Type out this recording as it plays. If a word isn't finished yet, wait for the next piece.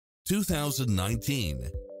2019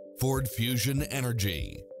 Ford Fusion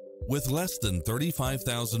Energi. With less than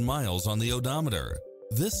 35,000 miles on the odometer,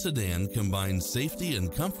 this sedan combines safety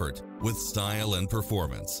and comfort with style and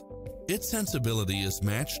performance. Its sensibility is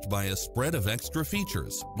matched by a spread of extra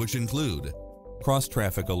features, which include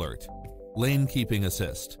cross-traffic alert, lane keeping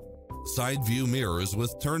assist, side view mirrors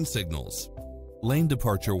with turn signals, lane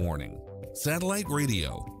departure warning, satellite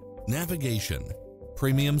radio, navigation,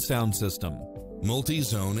 premium sound system,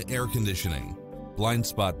 multi-zone air conditioning, blind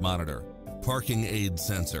spot monitor, parking aid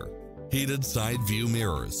sensor, heated side view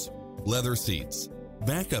mirrors, leather seats,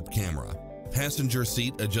 backup camera, passenger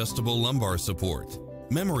seat adjustable lumbar support,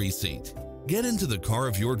 memory seat. Get into the car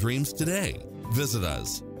of your dreams today. Visit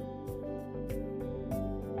us.